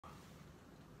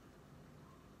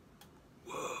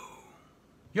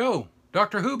Yo,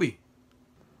 Dr. Hoobie.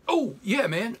 Oh, yeah,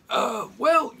 man.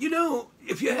 Well,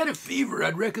 if you had a fever,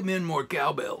 I'd recommend more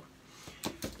cowbell.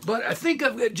 But I think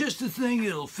I've got just the thing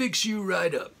that'll fix you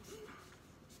right up.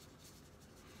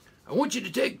 I want you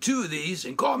to take 2 of these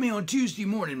and call me on Tuesday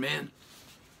morning, man.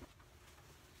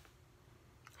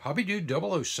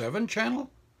 Hobbydude 007 channel?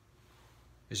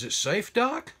 Is it safe,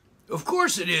 Doc? Of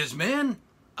course it is, man.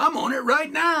 I'm on it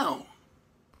right now.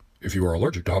 If you are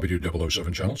allergic to Hobbydude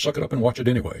 007 channel, suck it up and watch it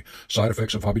anyway. Side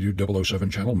effects of Hobbydude 007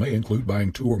 channel may include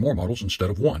buying 2 or more models instead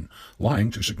of 1,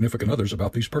 lying to significant others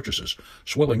about these purchases,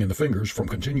 swelling in the fingers from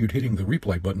continued hitting the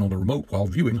replay button on the remote while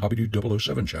viewing Hobbydude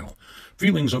 007 channel,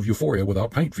 feelings of euphoria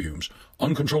without paint fumes,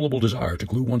 uncontrollable desire to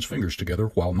glue one's fingers together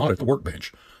while not at the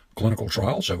workbench. Clinical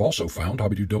trials have also found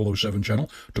Hobbydude 007 channel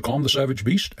to calm the savage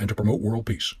beast and to promote world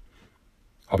peace.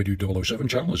 Hobbydude 007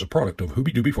 channel is a product of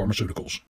Hoobie Doobie Pharmaceuticals.